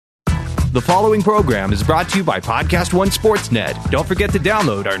The following program is brought to you by Podcast One Sportsnet. Don't forget to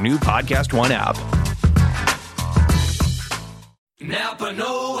download our new Podcast One app. Napa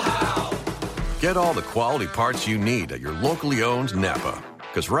know-how. Get all the quality parts you need at your locally owned Napa.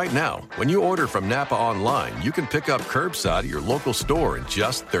 Because right now, when you order from Napa online, you can pick up curbside at your local store in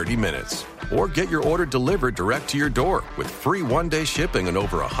just 30 minutes. Or get your order delivered direct to your door with free one-day shipping on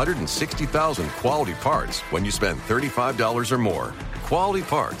over 160,000 quality parts when you spend $35 or more. Quality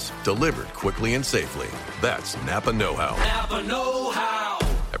parts delivered quickly and safely. That's Napa know-how. Napa know-how.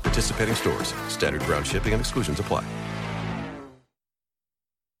 At participating stores, standard ground shipping and exclusions apply.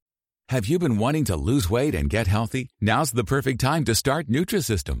 Have you been wanting to lose weight and get healthy? Now's the perfect time to start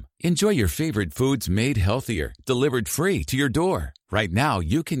Nutrisystem. Enjoy your favorite foods made healthier, delivered free to your door. Right now,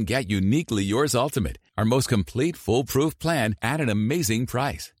 you can get Uniquely Yours Ultimate, our most complete foolproof plan at an amazing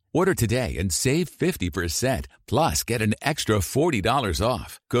price. Order today and save 50%, plus get an extra $40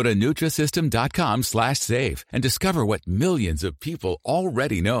 off. Go to Nutrisystem.com/save and discover what millions of people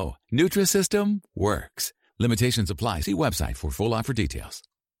already know. Nutrisystem works. Limitations apply. See website for full offer details.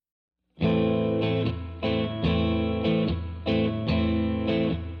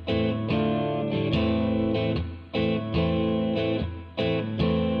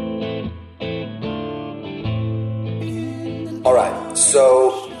 All right,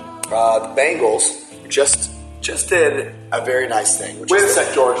 so the Bengals just did a very nice thing. Wait a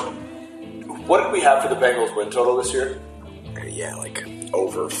sec, George. What did we have for the Bengals win total this year? Yeah, like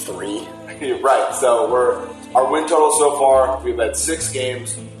over 3. Right, so our win total so far, we've had 6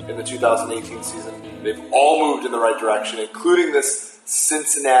 games in the 2018 season. They've all moved in the right direction, including this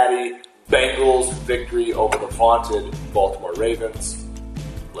Cincinnati Bengals victory over the vaunted Baltimore Ravens.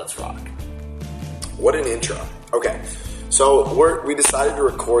 Let's rock. What an intro. Okay, so we decided to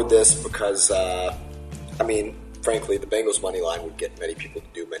record this because, frankly, the Bengals money line would get many people to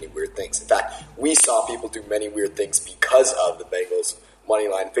do many weird things. In fact, we saw people do many weird things because of the Bengals money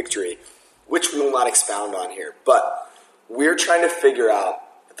line victory, which we will not expound on here. But we're trying to figure out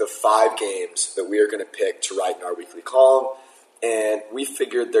the 5 games that we are going to pick to write in our weekly column, and we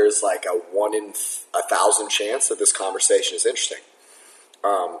figured there's like a 1 in 1,000 chance that this conversation is interesting,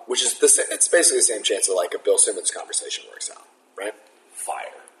 which is it's basically the same chance that like a Bill Simmons conversation works out, right?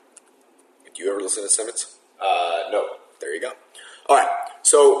 Fire. Do you ever listen to Simmons? No. There you go. All right,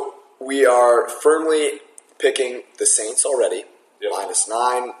 so we are firmly picking the Saints already. Yep.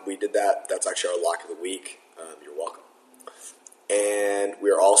 -9. We did that. That's actually our lock of the week. You're welcome. And we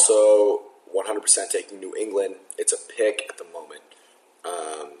are also 100% taking New England. It's a pick at the moment.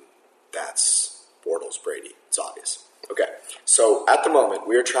 That's Bortles, Brady. It's obvious. Okay, so at the moment,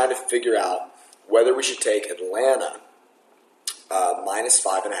 we are trying to figure out whether we should take Atlanta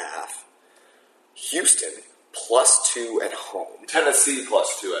 -5.5, Houston +2 at home, Tennessee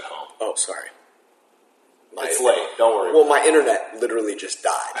 +2 at home. Oh, sorry. It's late. Don't worry. Well, my internet literally just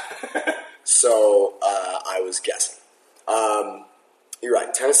died. So I was guessing. You're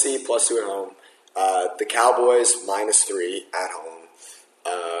right. Tennessee +2 at home. The Cowboys -3 at home.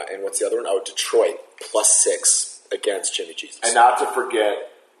 And what's the other one? Oh, Detroit +6 against Jimmy Jesus. And not to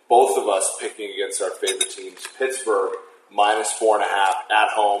forget, both of us picking against our favorite teams. Pittsburgh -4.5 at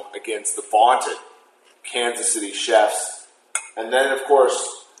home against the vaunted Kansas City Chiefs. And then, of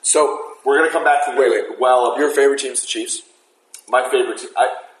course, so we're going to come back to your favorite team's the Chiefs? My favorite team.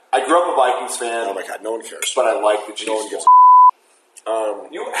 I grew up a Vikings fan. Oh my God, no one cares. But I like the Chiefs. No one gives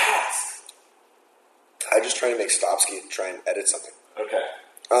you asked. I'm just trying to make Stopsky try and edit something. Okay.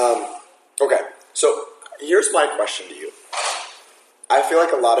 Okay, so here's my question to you. I feel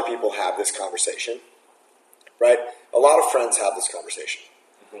like a lot of people have this conversation, right? A lot of friends have this conversation.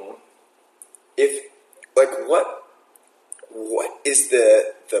 Mm-hmm. What is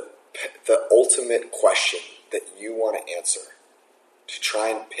the ultimate question that you want to answer to try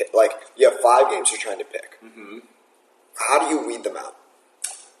and pick? Like, you have 5 games you're trying to pick. Mm-hmm. How do you weed them out?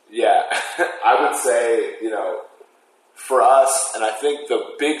 Yeah, I would say, for us, and I think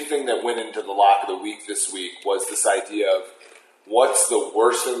the big thing that went into the lock of the week this week was this idea of what's the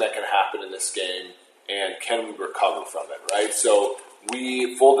worst thing that can happen in this game and can we recover from it, right? So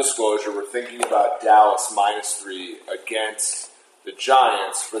full disclosure, we're thinking about Dallas -3 against the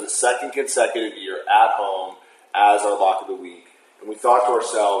Giants for the second consecutive year at home as our lock of the week. And we thought to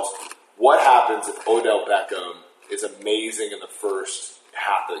ourselves, what happens if Odell Beckham is amazing in the first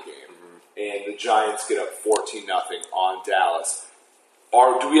half of the game and the Giants get up 14-0 on Dallas?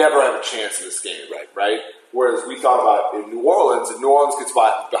 Or do we ever have a chance in this game, right? Whereas we thought about in New Orleans, if New Orleans gets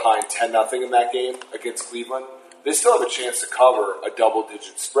behind 10-0 in that game against Cleveland, they still have a chance to cover a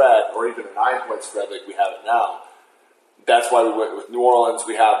double-digit spread or even a 9-point spread like we have it now. That's why we went with New Orleans.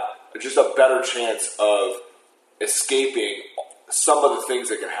 We have just a better chance of escaping some of the things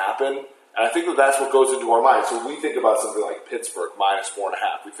that can happen. And I think that's what goes into our mind. So we think about something like Pittsburgh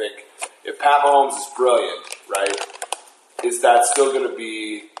 -4.5. We think if Pat Mahomes is brilliant, right, is that still going to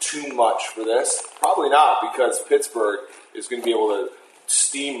be too much for this? Probably not, because Pittsburgh is going to be able to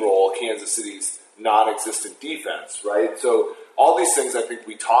steamroll Kansas City's non-existent defense, right? So all these things I think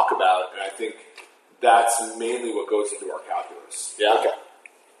we talk about, and I think that's mainly what goes into our calculus. Yeah. Okay.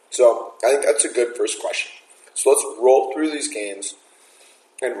 So I think that's a good first question. So let's roll through these games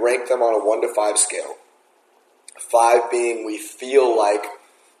and rank them on a 1 to 5 scale. 5 being we feel like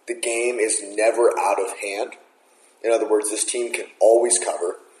the game is never out of hand. In other words, this team can always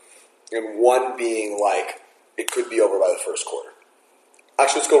cover. And 1 being like it could be over by the first quarter.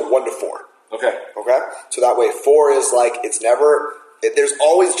 Actually, let's go 1 to 4. Okay. Okay? So that way 4 is like there's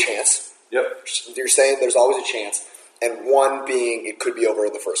always a chance. Yep. You're saying there's always a chance. And 1 being it could be over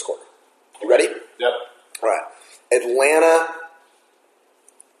in the first quarter. You ready? Yep. All right. Atlanta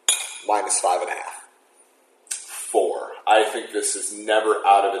 -5.5. 4. I think this is never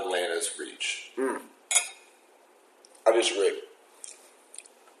out of Atlanta's reach. I disagree.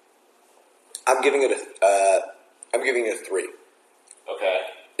 I'm giving it a 3. Okay.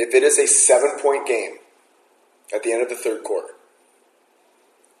 If it is a 7-point game at the end of the third quarter,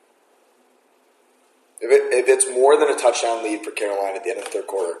 if it's more than a touchdown lead for Carolina at the end of the third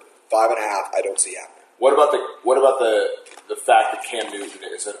quarter, 5.5, I don't see happening. What about the fact that Cam Newton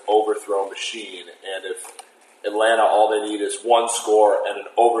is an overthrow machine, and if Atlanta all they need is 1 score and an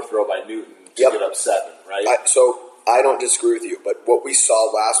overthrow by Newton to get up 7, right? So I don't disagree with you, but what we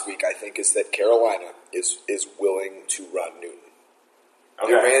saw last week, I think, is that Carolina is willing to run Newton.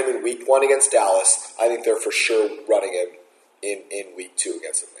 Okay. They ran him in week 1 against Dallas. I think they're for sure running him in week 2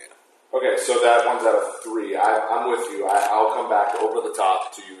 against Atlanta. Okay, so that one's at a 3. I'm with you. I'll come back over the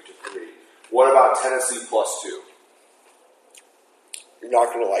top to you to 3. What about Tennessee +2? You're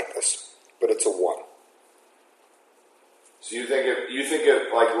not going to like this, but it's a 1. So you think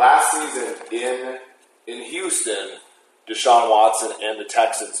if like last season in Houston, Deshaun Watson and the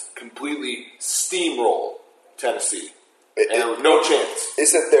Texans completely steamroll Tennessee, and there was no chance.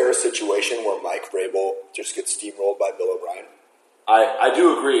 Isn't there a situation where Mike Vrabel just gets steamrolled by Bill O'Brien? I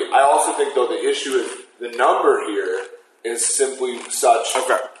do agree. I also think, though, the issue is the number here is simply such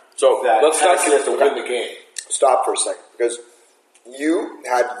So that let's not Tennessee has to win the game. Stop for a second, because you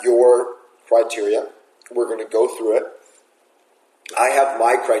had your criteria. We're going to go through it. I have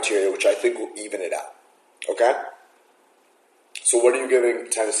my criteria, which I think will even it out. Okay? So what are you giving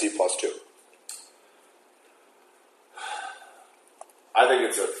Tennessee +2? I think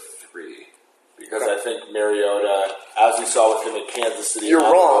it's a 3. Because I think Mariota, as we saw with him in Kansas City, You're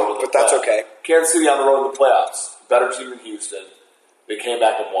wrong, but that's okay. Kansas City on the road in the playoffs, better team than Houston. They came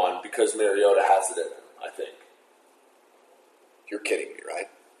back and won because Mariota has it in him, I think. You're kidding me, right?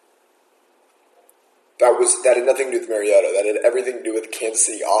 That had nothing to do with Mariota. That had everything to do with the Kansas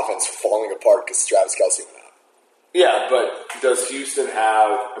City offense falling apart because Travis Kelce went out. Yeah, but does Houston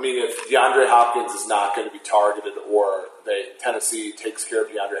have... I mean, if DeAndre Hopkins is not going to be targeted or Tennessee takes care of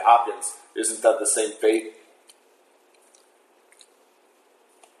DeAndre Hopkins, isn't that the same fate?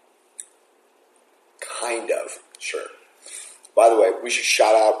 Kind of, sure. By the way, we should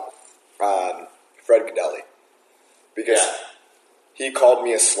shout out Fred Cadelli. Because he called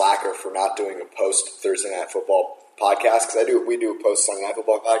me a slacker for not doing a post Thursday Night Football podcast. Because we do a post Sunday Night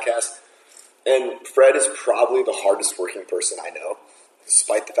Football podcast. And Fred is probably the hardest working person I know,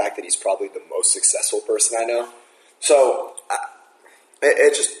 despite the fact that he's probably the most successful person I know. So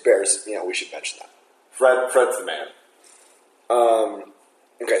it just bears, we should mention that. Fred's the man.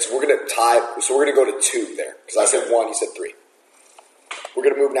 Okay, so we're going to tie. So we're going to go to 2 there. Because I said 1, you said 3. We're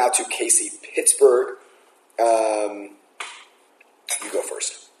going to move now to KC-Pittsburgh. You go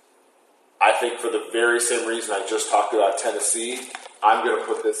first. I think for the very same reason I just talked about Tennessee, I'm going to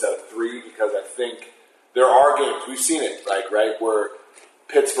put this at a 3 because I think there are games. We've seen it, right? Where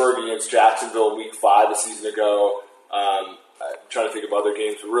Pittsburgh against Jacksonville week 5 a season ago. I'm trying to think of other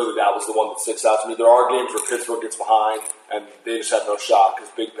games, but really that was the one that sticks out to me. There are games where Pittsburgh gets behind and they just have no shot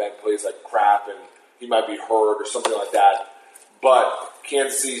because Big Ben plays like crap and he might be hurt or something like that. But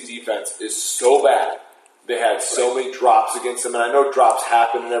Kansas City's defense is so bad. They had so many drops against them, and I know drops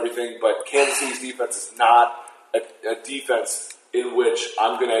happen and everything, but Kansas City's defense is not a defense in which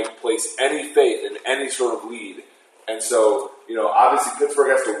I'm going to place any faith in any sort of lead. And so, obviously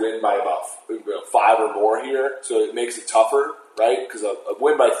Pittsburgh has to win by about 5 or more here, so it makes it tougher, right? Because a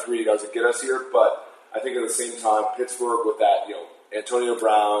win by 3 doesn't get us here, but I think at the same time, Pittsburgh with that, Antonio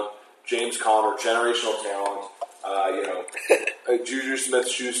Brown, James Conner, generational talent, Juju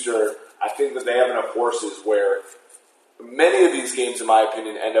Smith-Schuster. I think that they have enough horses where many of these games, in my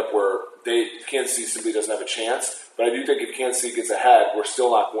opinion, end up where Kansas City simply doesn't have a chance. But I do think if Kansas City gets ahead, we're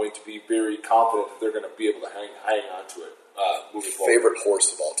still not going to be very confident that they're going to be able to hang on to it moving forward. Favorite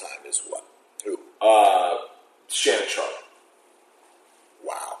horse of all time is what? Who? Shannon Sharp.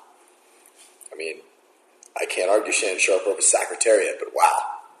 Wow. I mean, I can't argue Shannon Sharp over Secretariat, but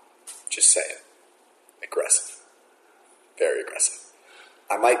wow. Just saying. Aggressive. Very aggressive.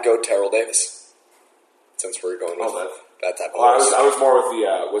 I might go Terrell Davis, since we're going with that type of horse. I was more with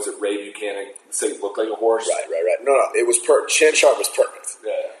the, was it Ray Buchanan, say looked like a horse? Right. No, it was perfect. Shannon Sharp was perfect.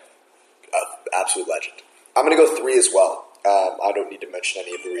 Yeah. Absolute legend. I'm going to go 3 as well. I don't need to mention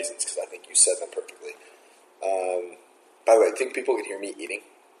any of the reasons because I think you said them perfectly. By the way, I think people can hear me eating.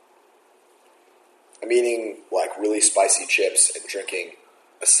 I'm eating like really spicy chips and drinking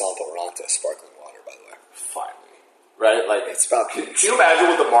a Samporanta sparkling water, by the way. Finally. Right? Like, it's about. Can you imagine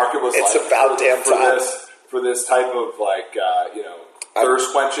what the market was it's like? It's about damn time. For this type of,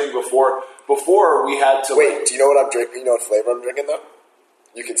 thirst quenching before we had to. Wait, do you know what I'm drinking? You know what flavor I'm drinking, though?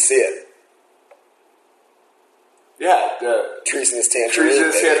 You can see it. Yeah. Treasonous Tangerine.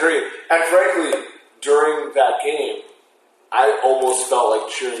 Treasonous Tangerine. And frankly, during that game, I almost felt like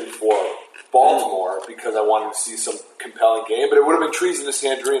cheering for Baltimore because I wanted to see some compelling game, but it would have been Treasonous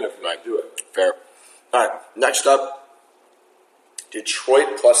Tangerine if we could do it. Fair. All right, next up,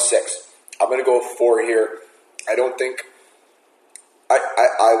 Detroit +6. I'm going to go 4 here. I don't think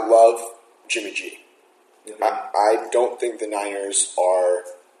I love Jimmy G. Mm-hmm. I don't think the Niners are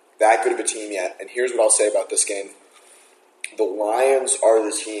that good of a team yet. And here's what I'll say about this game. The Lions are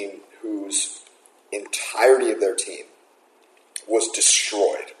the team whose entirety of their team was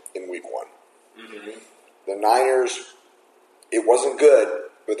destroyed in week 1. Mm-hmm. The Niners, it wasn't good,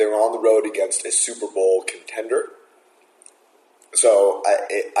 but they were on the road against a Super Bowl contender. So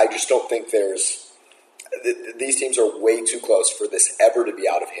I just don't think these teams are way too close for this ever to be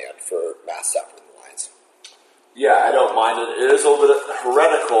out of hand for Matt Stafford and the Lions. Yeah, I don't mind it. It is a little bit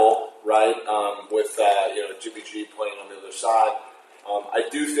heretical, right? With Jimmy G playing on the other side. I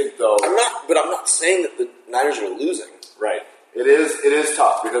do think though. I'm not saying that the Niners are losing. Right. It is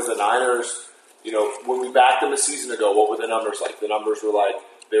tough because the Niners, when we backed them a season ago, what were the numbers like? The numbers were like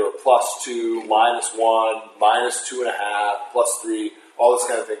they were +2, -1, -2.5, +3, all those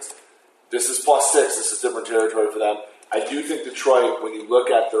kind of things. This is +6. This is different territory for them. I do think Detroit, when you look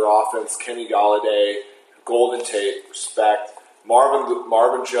at their offense, Kenny Golladay, Golden Tate, respect,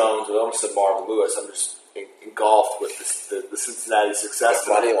 Marvin Jones, I almost said Marvin Lewis. I'm just engulfed with the Cincinnati success.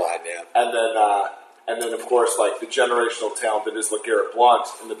 The money line, yeah. And then, of course, like the generational talent that is LeGarrette Blount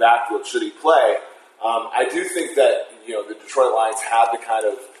in the backfield, should he play. I do think that, the Detroit Lions have the kind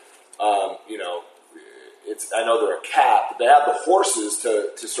of, I know they're a cat, but they have the horses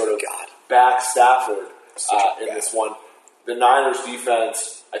to sort of back Stafford in this one. The Niners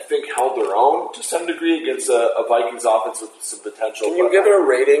defense, I think, held their own to some degree against a Vikings offense with some potential. Can you give it a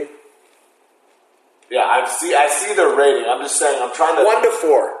rating? Yeah, I see their rating. I'm just saying, I'm trying to... 1 to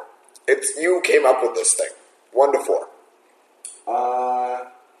 4. You came up with this thing. 1 to 4.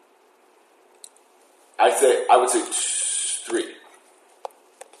 I would say 3.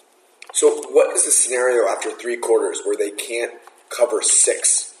 So what is the scenario after 3 quarters where they can't cover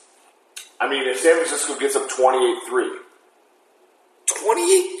 6? I mean, if San Francisco gets up 28-3.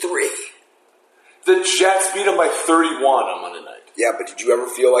 28-3? The Jets beat them by 31 on Monday night. Yeah, but did you ever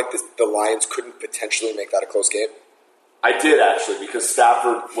feel like the Lions couldn't potentially make that a close game? I did, actually, because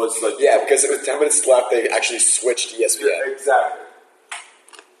Stafford was like... Yeah, because it was 10 minutes left. They actually switched ESPN. Yeah, exactly.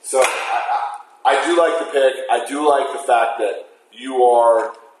 So, I do like the pick. I do like the fact that you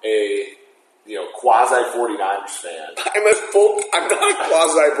are a, quasi-49ers fan. I'm not a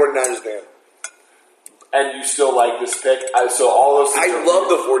quasi-49ers fan. And you still like this pick. So all those things I love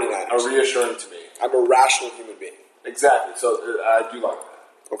the 49ers. Are reassuring to me. I'm a rational human being. Exactly. So I do like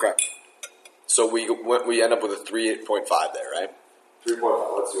that. Okay. So we end up with a 3.5 there, right?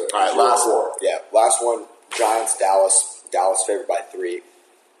 3.5. Let's do it. All right, last one. Giants, Dallas. Dallas favored by 3.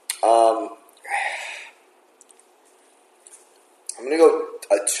 I'm going to go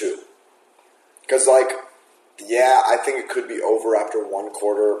a 2. Because, I think it could be over after 1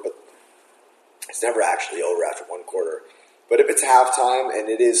 quarter, but it's never actually over after 1 quarter. But if it's halftime and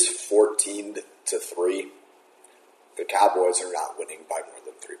it is 14-3, the Cowboys are not winning by more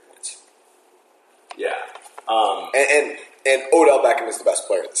than 3 points. Yeah. And Odell Beckham is the best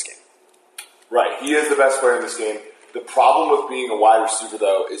player in this game. Right. He is the best player in this game. The problem with being a wide receiver,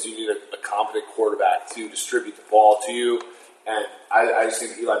 though, is you need a competent quarterback to distribute the ball to you. And I just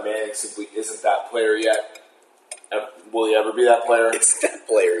think Eli Manning simply isn't that player yet. Will he ever be that player? It's that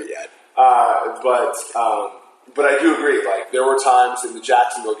player yet. But I do agree. Like, there were times in the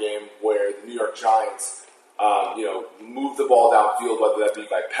Jacksonville game where the New York Giants, moved the ball downfield, whether that be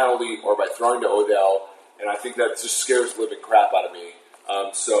by penalty or by throwing to Odell, and I think that just scares the living crap out of me.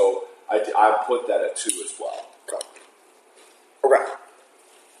 So I put that at 2 as well. Okay.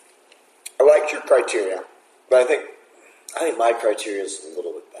 I liked your criteria, but I think my criteria is a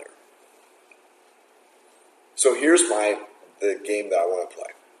little bit better. So here's the game that I want to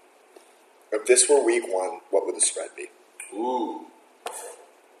play. If this were week 1, what would the spread be? Ooh,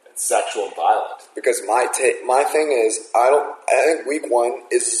 it's sexual and violent. Because my thing is, I think week 1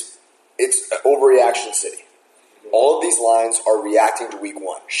 it's overreaction city. All of these lines are reacting to week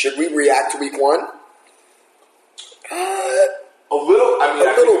 1. Should we react to week 1? A little. I mean,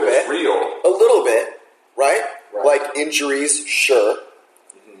 a little bit. It's real. A little bit, right? Like injuries, sure.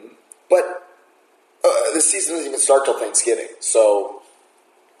 Mm-hmm. But the season doesn't even start till Thanksgiving. So,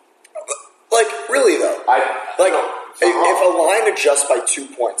 like, really though, if a line adjusts by 2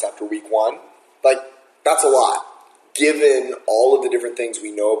 points after week 1, like, that's a lot, given all of the different things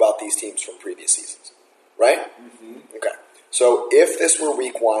we know about these teams from previous seasons, right? Mm-hmm. Okay. So if this were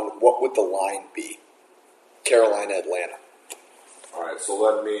week 1, what would the line be? Carolina, Atlanta. All right, so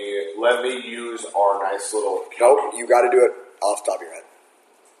let me use our nice little. Nope, you got to do it off the top of your head.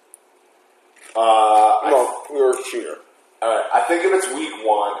 You're a cheater. All right, I think if it's week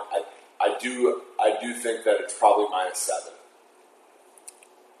 1, I do think that it's probably -7.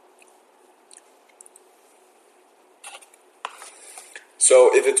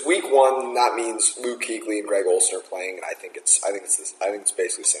 So if it's week 1, that means Luke Kuechly and Greg Olsen are playing, and I think it's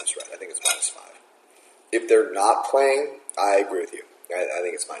basically the same spread. I think it's -5. If they're not playing, I agree with you. I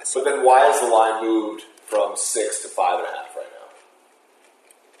think it's -7. But then why is the line moved from 6 to 5.5 right now?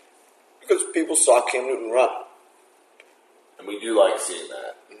 Because people saw Cam Newton run. And we do like seeing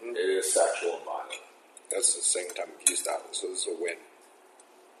that. Mm-hmm. It is sexual and violent. That's the second time we've used that, so this is a win.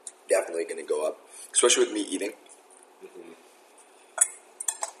 Definitely going to go up, especially with me eating. Mm-hmm.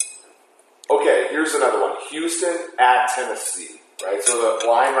 Okay, here's another one. Houston at Tennessee. Right, so the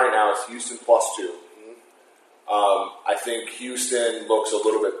line right now is Houston +2. I think Houston looks a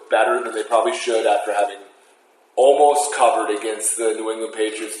little bit better than they probably should after having almost covered against the New England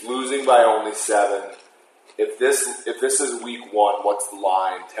Patriots, losing by only 7. If this is week 1, what's the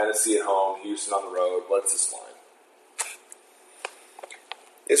line? Tennessee at home, Houston on the road. What's this line?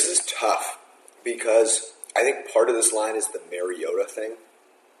 This is tough because I think part of this line is the Mariota thing.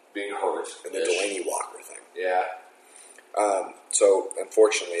 Being hurt. And the Delaney Walker thing. Yeah. So,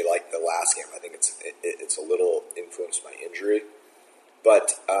 unfortunately, like the last game, I think it's a little influenced by injury.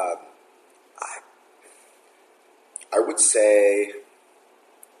 But I would say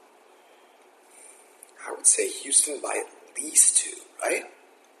Houston by at least 2, right?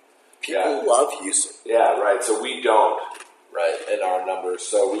 People love Houston. Yeah, right. So we don't, right, in our numbers.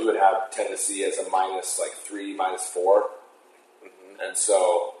 So we would have Tennessee as a -3, -4. Mm-hmm. And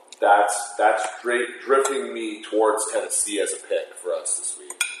so that's drifting me towards Tennessee as a pick for us this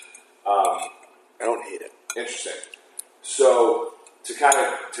week. I don't hate it. Interesting. So to kind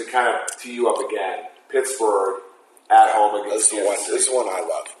of tee you up again, Pittsburgh at home against Kansas City. This is one I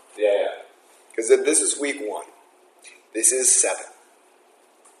love. Yeah. Because this is week 1. This is 7.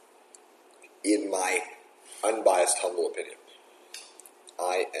 In my unbiased, humble opinion,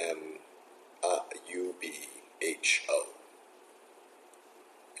 I am UBHO.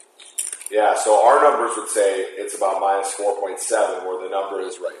 Yeah, so our numbers would say it's about -4.7, where the number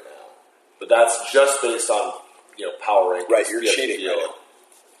is right now. But that's just based on power rankings. Right, you're cheating right now.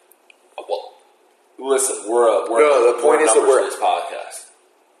 Well, listen, we're the point is that we're this podcast.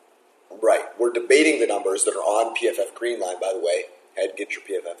 Right, we're debating the numbers that are on PFF Greenline. By the way, head get your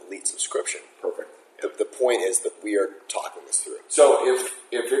PFF Elite subscription. Perfect. The point is that we are talking this through. So if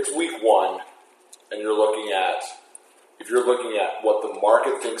it's week 1 and you're looking at what the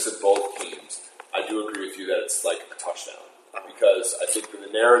market thinks of both teams, I do agree with you that it's like a touchdown. Because I think the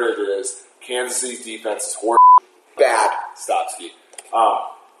narrative is Kansas City's defense is horrible. Bad. Stopsky.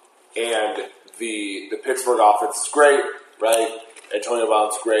 And the Pittsburgh offense is great, right? Antonio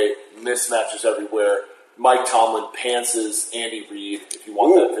Brown's great. Mismatches everywhere. Mike Tomlin pantses Andy Reid, if you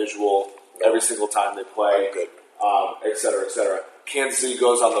want that visual, every single time they play, et cetera, et cetera. Kansas City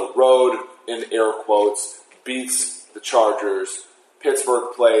goes on the road, in air quotes, beats the Chargers.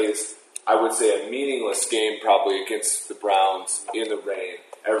 Pittsburgh plays, I would say, a meaningless game probably against the Browns in the rain.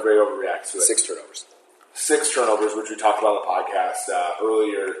 Everybody overreacts to it. 6 turnovers. 6 turnovers, which we talked about on the podcast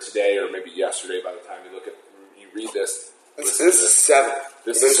earlier today or maybe yesterday by the time you read this. This is 7.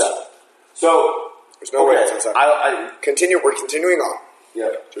 This is 7. So There's no way Okay, it's inside. We're continuing on.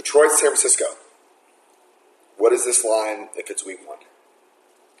 Yeah. Detroit, San Francisco. What is this line if it's week 1?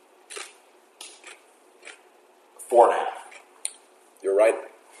 4.5. You're right.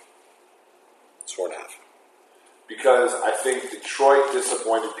 It's 4.5. Because I think Detroit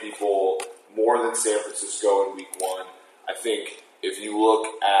disappointed people more than San Francisco in week 1. I think if you look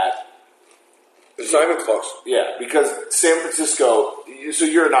at... It's not even close. Yeah, because San Francisco... So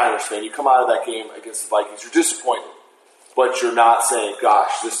you're a Niners fan. You come out of that game against the Vikings. You're disappointed. But you're not saying,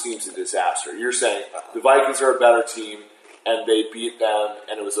 gosh, this team's a disaster. You're saying the Vikings are a better team, and they beat them,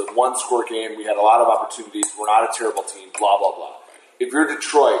 and it was a one-score game. We had a lot of opportunities. We're not a terrible team, blah, blah, blah. If you're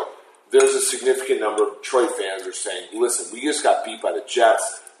Detroit, there's a significant number of Detroit fans who are saying, listen, we just got beat by the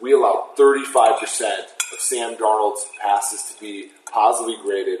Jets. We allowed 35% of Sam Darnold's passes to be positively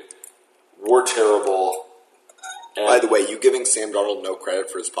graded. We're terrible. And by the way, you giving Sam Darnold no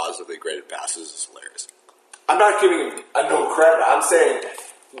credit for his positively graded passes is hilarious. I'm not giving him no credit. I'm saying,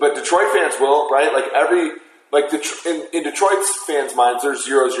 but Detroit fans will, right? In Detroit's fans' minds, there's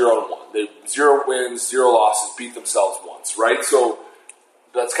 0-0-1. They 0 wins, 0 losses, beat themselves once, right? So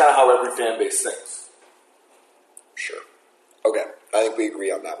that's kind of how every fan base thinks. Sure. Okay. I think we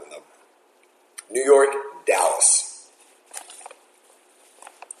agree on that one, though. New York, Dallas.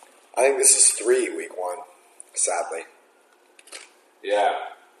 I think this is 3 week 1, sadly. Yeah.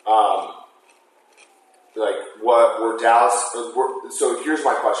 We're Dallas. So here's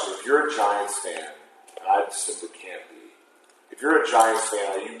my question. If you're a Giants fan, and I simply can't be, if you're a Giants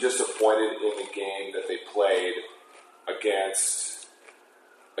fan, are you disappointed in the game that they played against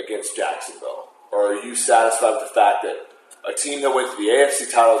Jacksonville? Or are you satisfied with the fact that a team that went to the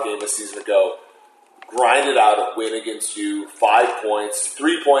AFC title game a season ago grinded out a win against you, 5 points,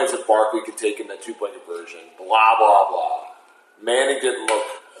 3 points if Barkley could take in that 2-point conversion, blah, blah, blah. Manning didn't look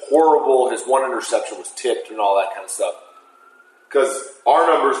horrible. His 1 interception was tipped and all that kind of stuff. Because our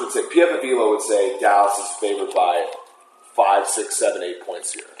numbers would say, PFF would say Dallas is favored by 5, 6, 7, 8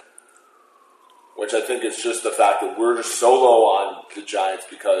 points here. Which I think is just the fact that we're just so low on the Giants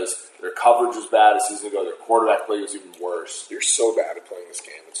because their coverage was bad a season ago. Their quarterback play was even worse. You're so bad at playing this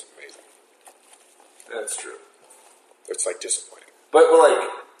game. It's amazing. That's true. It's disappointing. But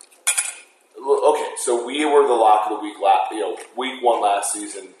okay, so we were the lock of the week. Week 1 last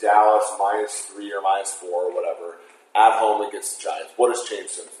season, Dallas -3 or -4 or whatever at home against the Giants. What has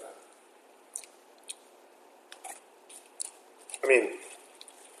changed since then? I mean,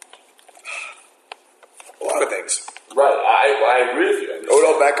 a lot of things. Right, I agree with you.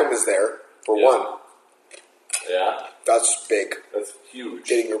 Odell Beckham is there for 1. Yeah, that's big. That's huge.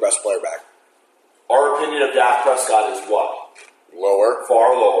 Getting your best player back. Our opinion of Dak Prescott is what? Lower.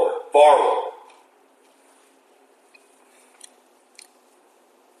 Far lower. Far lower.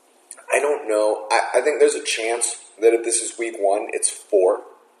 I don't know. I think there's a chance that if this is week 1, it's 4.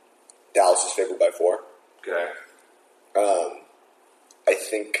 Dallas is favored by 4. Okay. I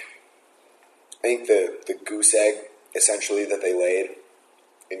think the goose egg, essentially, that they laid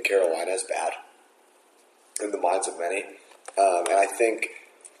in Carolina is bad in the minds of many. And I think,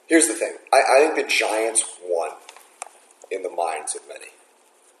 here's the thing. I think the Giants won in the minds of many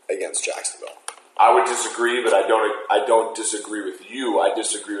against Jacksonville. I would disagree, but I don't disagree with you. I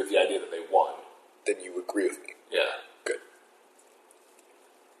disagree with the idea that they won. Then you agree with me. Yeah. Good.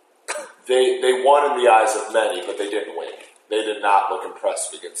 They won in the eyes of many, but they didn't win. They did not look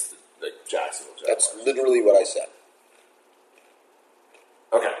impressive against the Jacksonville Jaguars. That's literally what I said.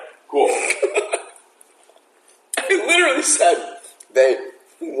 Okay, cool. I literally said they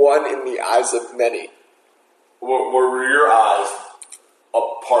won in the eyes of many. Were your eyes a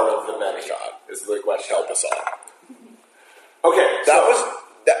part of the many? God, is the question. Help us all. Okay,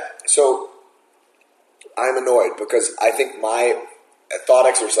 so I'm annoyed because I think my thought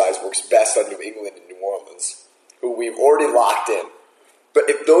exercise works best on New England and New Orleans, who we've already locked in. But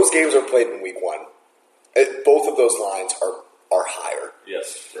if those games are played in week 1, both of those lines are higher.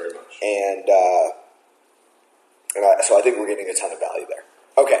 Yes, very much. And so I think we're getting a ton of value there.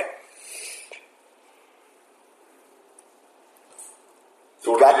 Okay.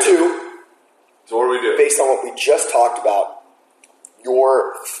 So got 2. So what do we do? Based on what we just talked about,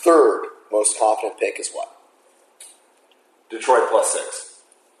 your third most confident pick is what? Detroit +6.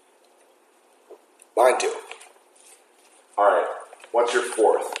 Mine too. All right. What's your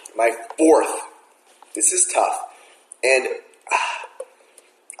 4th? My 4th. This is tough. And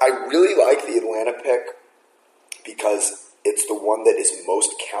I really like the Atlanta pick because it's the one that is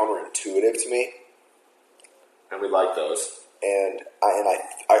most counterintuitive to me. And we like those. And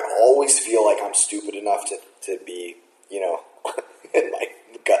I always feel like I'm stupid enough to be, and my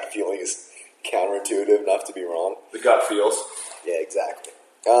gut feeling is counterintuitive enough to be wrong. The gut feels. Yeah, exactly.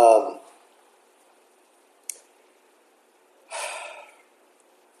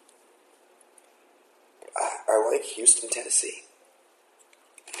 I like Houston, Tennessee.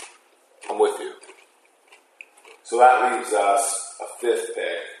 I'm with you. So that leaves us a fifth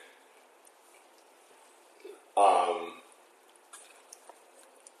pick.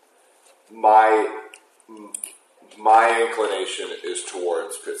 My inclination is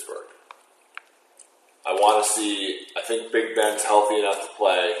towards Pittsburgh. I want to see. I think Big Ben's healthy enough to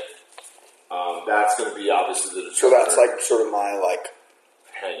play. That's going to be obviously the determiner. So that's like sort of my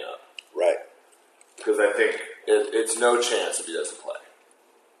hang up, right? Because I think it's no chance if he doesn't play.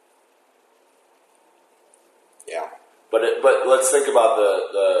 Yeah. But let's think about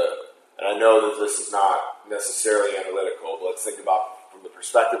the and I know that this is not necessarily analytical, but let's think about from the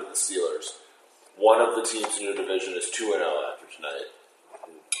perspective of the Steelers. One of the teams in your division is 2-0 after tonight.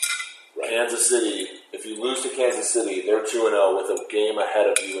 Right. Kansas City, if you lose to Kansas City, they're 2-0 with a game ahead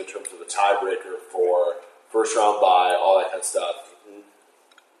of you in terms of a tiebreaker for first round bye, all that kind of stuff.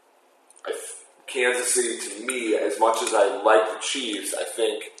 Kansas City, to me, as much as I like the Chiefs, I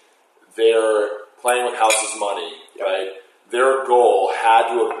think they're playing with house's money, right? Their goal had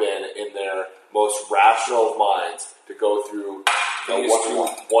to have been in their most rational of minds to go through these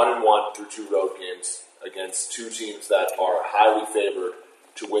 1-1 through 2 road games against two teams that are highly favored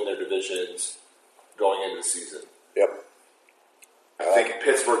to win their divisions going into the season. Yep. I think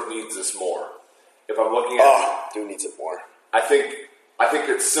Pittsburgh needs this more. If I'm looking at dude needs it more. I think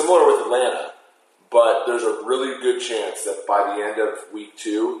it's similar with Atlanta, but there's a really good chance that by the end of week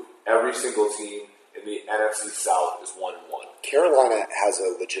 2, every single team in the NFC South is 1-1. Carolina has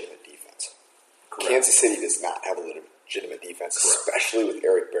a legitimate defense. Correct. Kansas City does not have a legitimate defense, especially with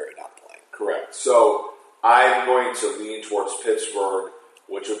Eric Berry not playing. Correct. So I'm going to lean towards Pittsburgh,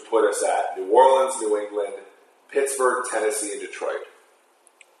 which would put us at New Orleans, New England, Pittsburgh, Tennessee, and Detroit.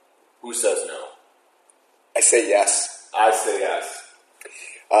 Who says no? I say yes. I say yes.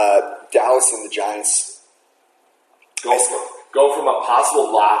 Dallas and the Giants. Go from a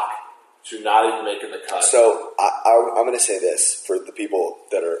possible lock to not even making the cut. So I'm going to say this for the people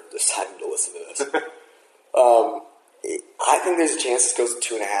that are deciding to listen to this. I think there's a chance this goes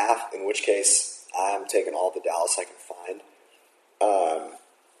to 2.5, in which case I'm taking all the Dallas I can find.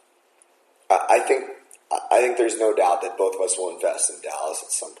 I think there's no doubt that both of us will invest in Dallas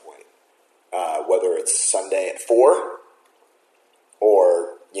at some point, whether it's Sunday at 4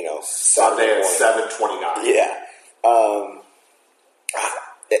 or Sunday at 7:29. Yeah,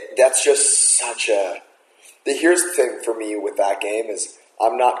 that's just such a. Here's the thing for me with that game is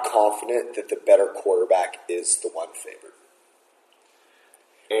I'm not confident that the better quarterback is the one favored.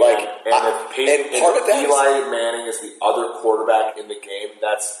 And part of that Eli Manning is the other quarterback in the game.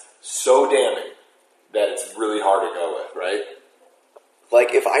 That's so damning that it's really hard to go with, right?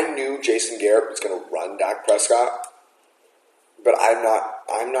 Like if I knew Jason Garrett was going to run Dak Prescott, but I'm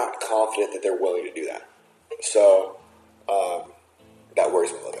not confident that they're willing to do that. So that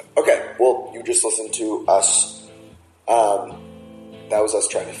worries me a little bit. Okay, well, you just listened to us. That was us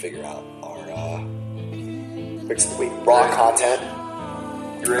trying to figure out our picks of the week. Raw content.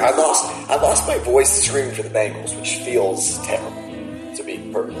 I lost my voice screaming for the Bengals, which feels terrible, to be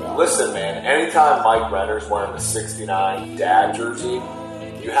perfectly honest. Listen, man, anytime Mike Renner's wearing the 69 dad jersey,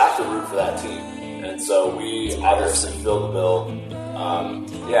 you have to root for that team. And so we obviously filled the bill.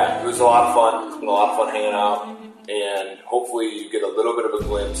 It was a lot of fun. It's been a lot of fun hanging out. And hopefully you get a little bit of a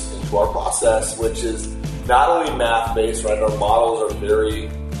glimpse into our process, which is not only math-based, right? Our models are very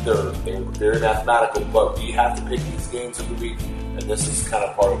mathematical, but we have to pick these games of the week. And this is kind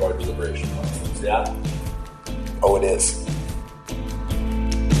of part of our deliberation process, yeah? Oh, it is.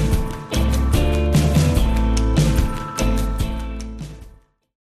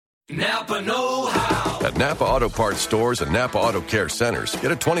 Napa know-how. At Napa Auto Parts stores and Napa Auto Care Centers,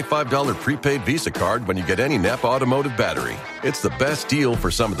 get a $25 prepaid Visa card when you get any Napa Automotive battery. It's the best deal for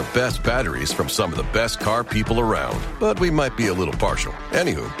some of the best batteries from some of the best car people around. But we might be a little partial.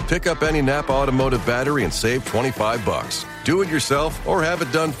 Anywho, pick up any Napa Automotive battery and save $25. Do it yourself or have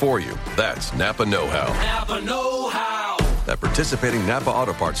it done for you. That's Napa know-how. Napa know-how. At participating Napa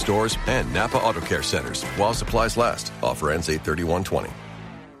Auto Parts stores and Napa Auto Care Centers while supplies last. Offer ends 8/31/20.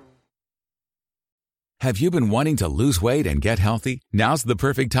 Have you been wanting to lose weight and get healthy? Now's the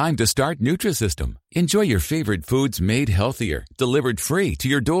perfect time to start Nutrisystem. Enjoy your favorite foods made healthier, delivered free to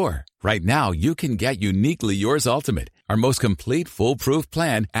your door. Right now, you can get Uniquely Yours Ultimate, our most complete foolproof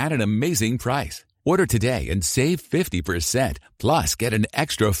plan at an amazing price. Order today and save 50%, plus get an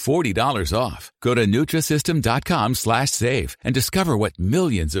extra $40 off. Go to Nutrisystem.com/save and discover what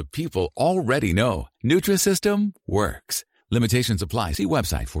millions of people already know. Nutrisystem works. Limitations apply. See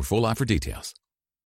website for full offer details.